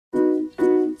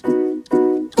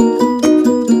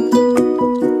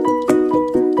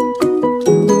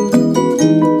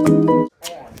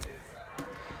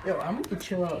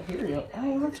chill out here. Yo.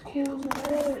 Oh, that's cool as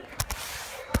that.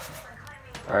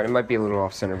 Alright, it might be a little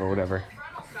off center, but whatever.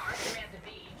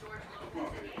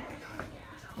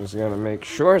 Just gonna make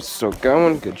sure it's still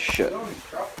going. Good shit.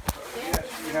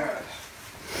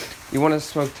 You want to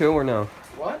smoke too or no?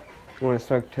 What? You want to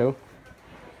smoke too?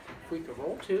 If we could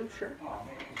roll too, sure.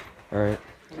 Alright.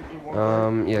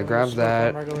 Yeah, grab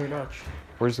that.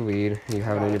 Where's the weed? You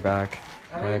have it in your back.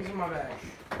 Everything's in my bag.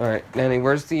 Alright, Nanny,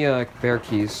 where's the bear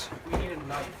keys? We need a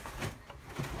knife.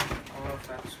 I don't know if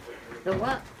that's... The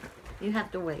what? You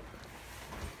have to wait.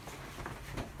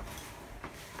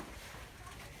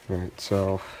 Alright,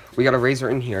 so we got a razor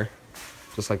in here.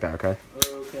 Just like that, okay?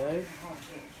 Okay.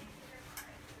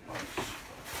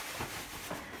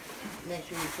 Make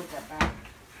sure you put that back.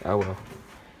 I will.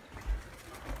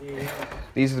 Yeah.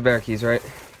 These are the bear keys, right?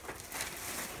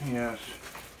 Yes.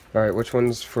 Alright, which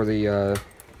one's for the,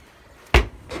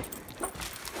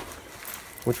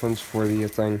 which one's for the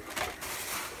thing?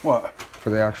 What? For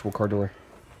the actual car door.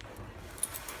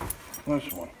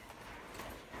 This one.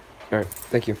 Alright,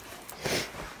 thank you.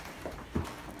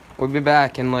 We'll be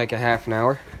back in like a half an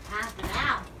hour. Half an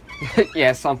hour.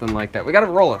 Yeah, something like that. We gotta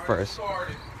roll it first.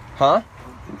 Huh?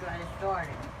 Don't try to start it.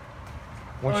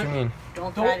 What you mean?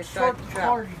 Don't try to start the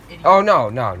truck. Oh, no,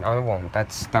 it won't.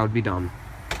 That would be dumb.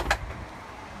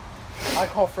 I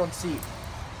call front seat.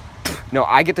 No,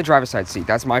 I get the driver's side seat.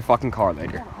 That's my fucking car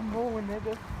later. I'm rolling,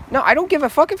 nigga. No, I don't give a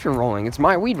fuck if you're rolling. It's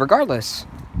my weed regardless.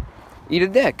 Eat a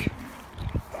dick.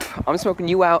 I'm smoking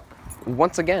you out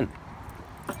once again.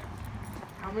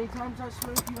 How many times I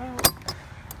smoked you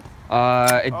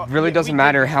out? It really doesn't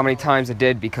matter how many times it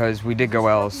did because we did go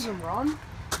L's. Does it run?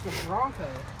 It's a Bronco.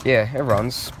 Yeah, it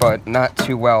runs, but not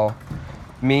too well.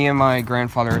 Me and my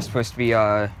grandfather are supposed to be,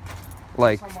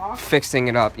 like, fixing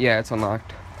it up. Yeah, it's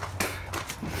unlocked.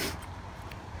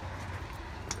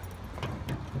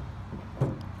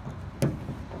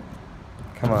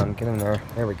 Come on, get in there.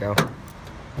 There we go.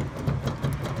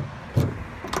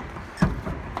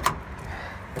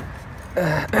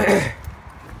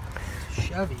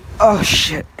 Chevy. Oh,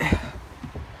 shit.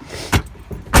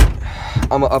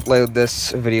 I'm gonna upload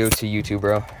this video to YouTube,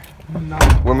 bro. No.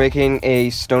 We're making a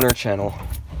stoner channel.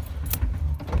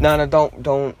 No,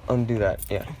 don't undo that.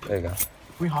 Yeah, there you go.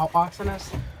 We hotboxing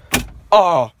this?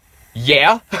 Oh,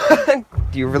 yeah?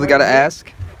 Do you really gotta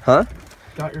ask? Huh?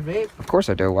 Got your vape? Of course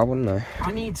I do. Why wouldn't I?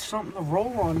 I need something to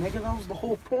roll on, nigga. That was the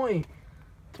whole point.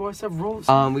 That's why I said roll.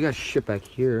 We got shit back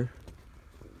here.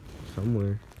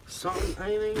 Somewhere. Something,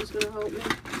 anything is gonna help me?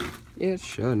 Yeah, it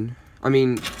should. I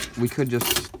mean, we could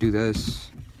just do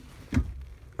this.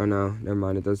 Oh no, never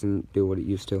mind. It doesn't do what it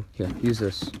used to. Here, use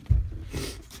this.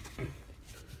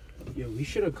 Yo, we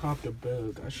should have copped a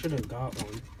bogue. I should have got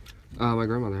one. My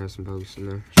grandmother has some bogus in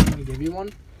there. Should I give you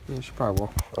one? Yeah, she probably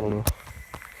will. I don't know.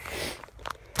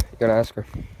 You gotta ask her.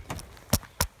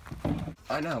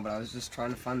 I know, but I was just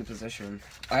trying to find the position.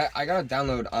 I gotta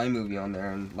download iMovie on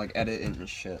there and like edit it and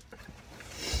shit.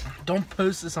 Don't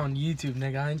post this on YouTube,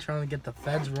 nigga. I ain't trying to get the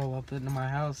feds roll up into my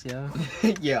house, yo.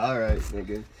 Yeah, alright,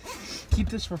 nigga. Keep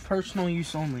this for personal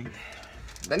use only.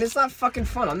 Then it's not fucking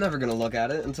fun. I'm never gonna look at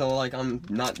it until like I'm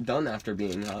not done after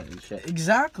being high and shit.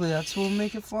 Exactly, that's what will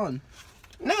make it fun.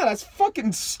 No, that's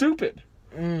fucking stupid.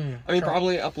 I mean, Try.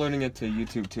 probably uploading it to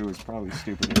YouTube too is probably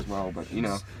stupid as well, but you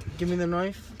know. Give me the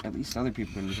knife. At least other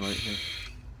people can enjoy it here.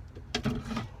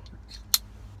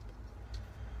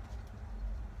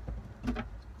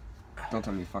 Don't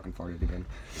tell me you fucking farted again.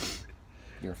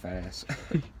 You're a fat ass.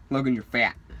 Logan, you're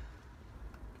fat.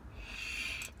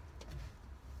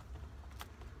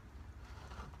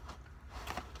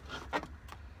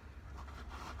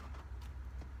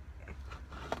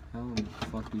 How the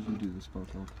fuck did you do this,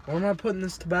 Boto? Where am I putting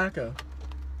this tobacco?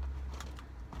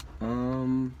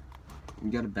 You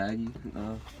got a baggie?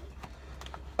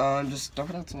 Just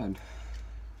dump it outside.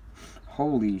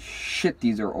 Holy shit,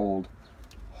 these are old.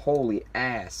 Holy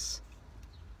ass.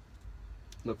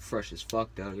 Look fresh as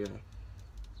fuck down here. I'm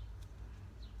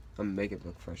gonna make it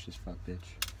look fresh as fuck, bitch.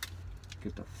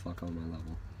 Get the fuck on my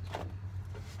level.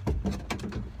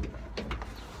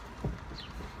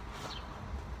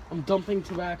 I'm dumping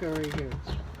tobacco right here.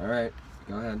 Alright,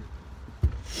 go ahead.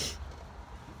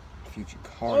 Future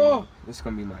car. Oh. This is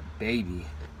gonna be my baby.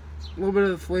 A little bit of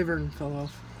the flavoring fell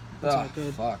off. That's all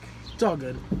good. Fuck. It's all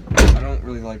good. I don't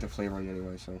really like the flavoring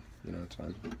anyway, so, you know, it's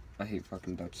fine. I hate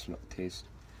fucking Dutch taste.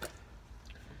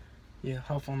 Yeah,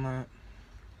 help on that.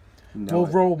 No,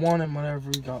 We'll roll one and whatever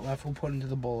we got left, we'll put into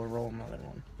the bowl or roll another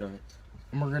one. Alright.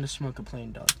 And we're gonna smoke a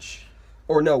plain Dutch.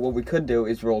 Or no, what we could do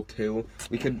is roll two.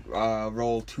 We could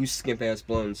roll two skimp-ass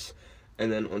blunts,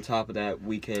 and then on top of that,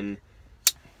 we can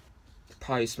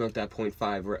probably smoked that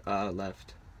 0.5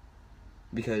 left.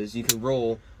 Because you can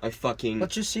roll a fucking...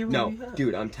 Let's just see what No, we have.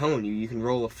 dude, I'm telling you, you can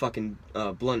roll a fucking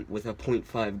blunt with a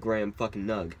 0.5 gram fucking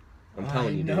nug. I'm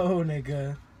telling you, dude. I know,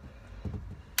 nigga.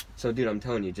 So, dude, I'm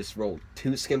telling you, just roll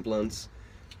 2 skimp blunts,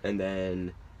 and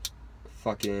then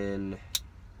fucking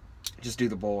just do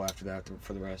the bowl after that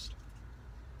for the rest.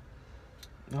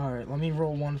 Alright, let me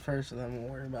roll one first, and then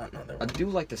we'll worry about another I one. do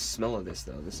like the smell of this,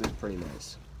 though. This is pretty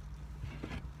nice.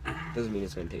 Doesn't mean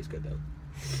it's gonna taste good, though.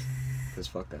 Because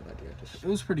fuck that idea. It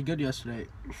was pretty good yesterday.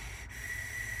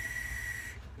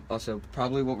 Also,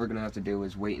 probably what we're gonna have to do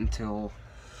is wait until...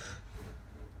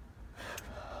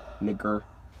 Nigger.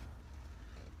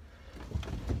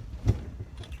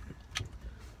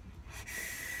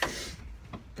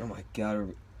 Oh my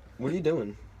god. What are you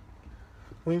doing?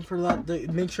 Waiting for that.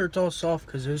 Make sure it's all soft,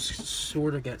 because those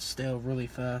sort of get stale really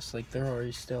fast. Like, they're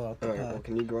already stale out the Alright, pack. well,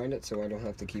 can you grind it so I don't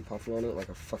have to keep puffing on it like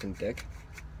a fucking dick?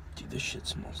 Dude, this shit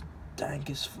smells dank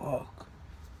as fuck.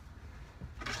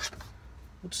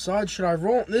 What side should I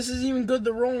roll? This is even good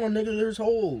to roll on, nigga. There's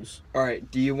holes.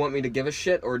 Alright, do you want me to give a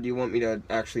shit, or do you want me to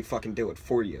actually fucking do it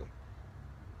for you?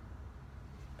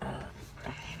 You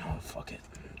know what? Fuck it.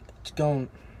 It's going.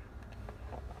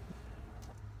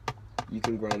 You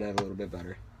can grind that a little bit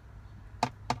better.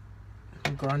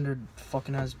 The grinder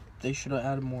fucking has. They should have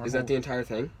added more. Is that the entire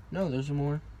thing? No, there's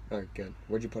more. Alright, good.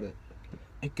 Where'd you put it?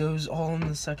 It goes all in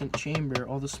the second chamber,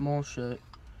 all the small shit.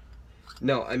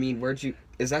 No, I mean, where'd you...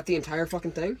 Is that the entire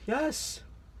fucking thing? Yes.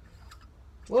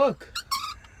 Look.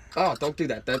 Oh, don't do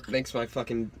that. That makes my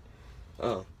fucking...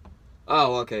 Oh.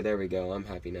 Oh, okay, there we go. I'm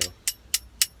happy now.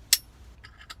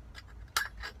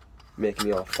 Making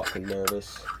me all fucking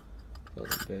nervous.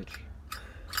 Little bitch.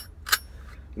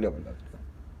 You know what I'm about.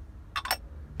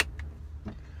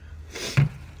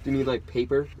 Do you need, like,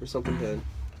 paper or something to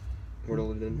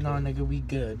whirl it in? Nah, nigga, we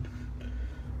good.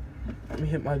 Let me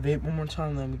hit my vape one more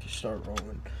time, then we can start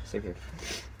rolling. Same here.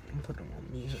 I'm putting on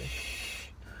music.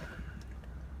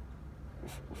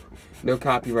 No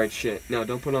copyright shit. No,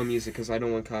 don't put on music, because I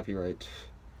don't want copyright.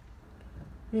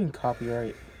 You can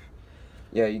copyright.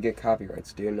 Yeah, you get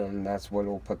copyrights, dude, and that's what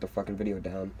will put the fucking video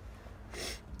down.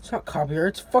 It's not copyright,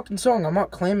 it's a fucking song. I'm not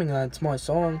claiming that it's my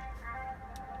song.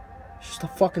 It's just a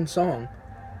fucking song.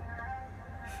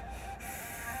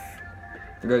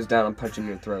 If it goes down, I'm punching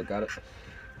your throat, got it?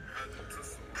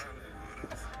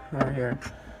 Right here.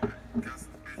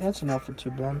 That's enough for 2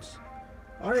 blunts.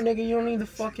 Alright, nigga, you don't need to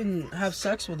fucking have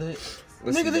sex with it.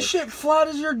 Listen, Nigga, this bitch. shit flat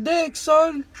as your dick,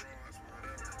 son.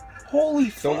 Holy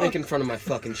fuck. Don't make in front of my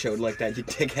fucking show like that, you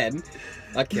dickhead.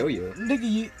 I'll kill you. Nigga,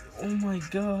 you... Oh my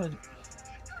god.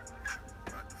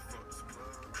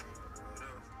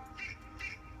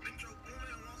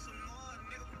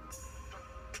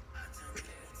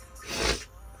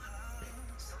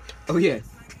 Oh yeah,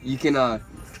 you can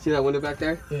see that window back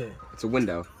there? Yeah. It's a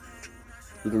window.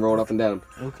 You can roll it up and down.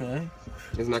 Okay.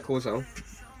 Isn't that cool as hell?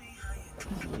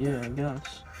 Yeah, I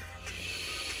guess.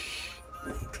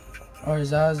 Alright, is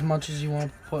that as much as you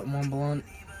want to put in one blunt?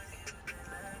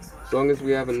 As long as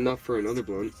we have enough for another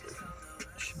blunt.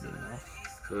 Should be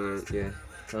enough. Alright, yeah.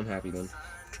 I'm happy then.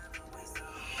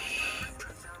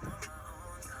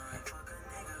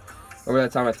 Remember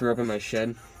that time I threw up in my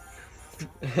shed?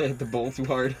 Hit the bowl too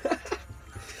hard.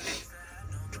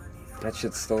 That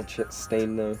shit's still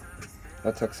stained though.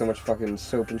 I took so much fucking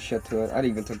soap and shit to it. I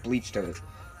even took bleach to it.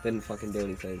 Didn't fucking do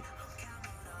anything.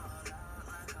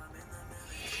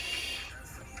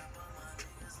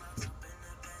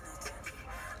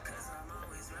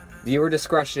 Viewer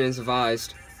discretion is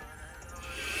advised.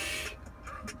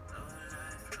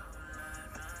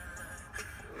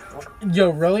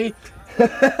 Yo, really?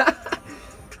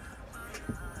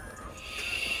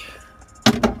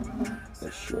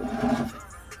 That's short.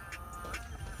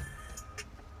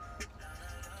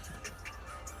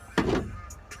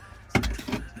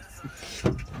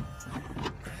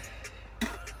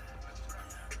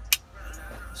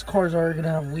 This car's already gonna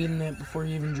have weed in it before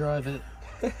you even drive it.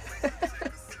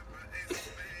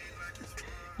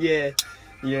 Yeah.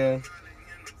 Yeah.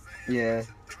 Yeah.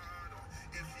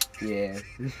 Yeah.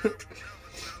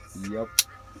 Yup.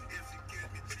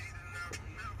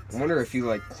 I wonder if you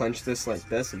like clench this like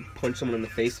this and punch someone in the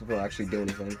face if it'll actually do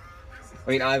anything. I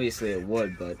mean, obviously it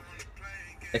would, but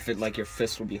if it like your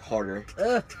fist would be harder.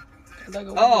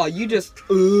 Oh, you just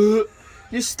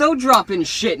you're still dropping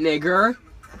shit, nigger.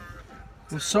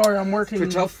 I'm sorry, I'm working.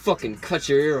 Bitch, I'll fucking cut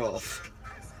your ear off.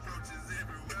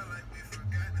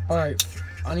 Alright,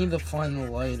 I need to find the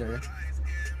lighter.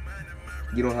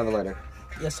 You don't have a lighter.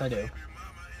 Yes, I do.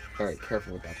 Alright,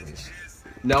 careful with that, please.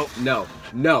 No, no,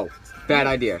 no. Bad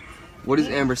idea. What is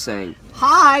Amber saying?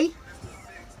 Hi.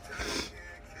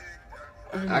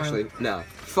 Actually, no.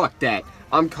 Fuck that.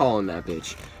 I'm calling that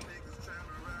bitch.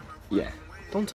 Yeah.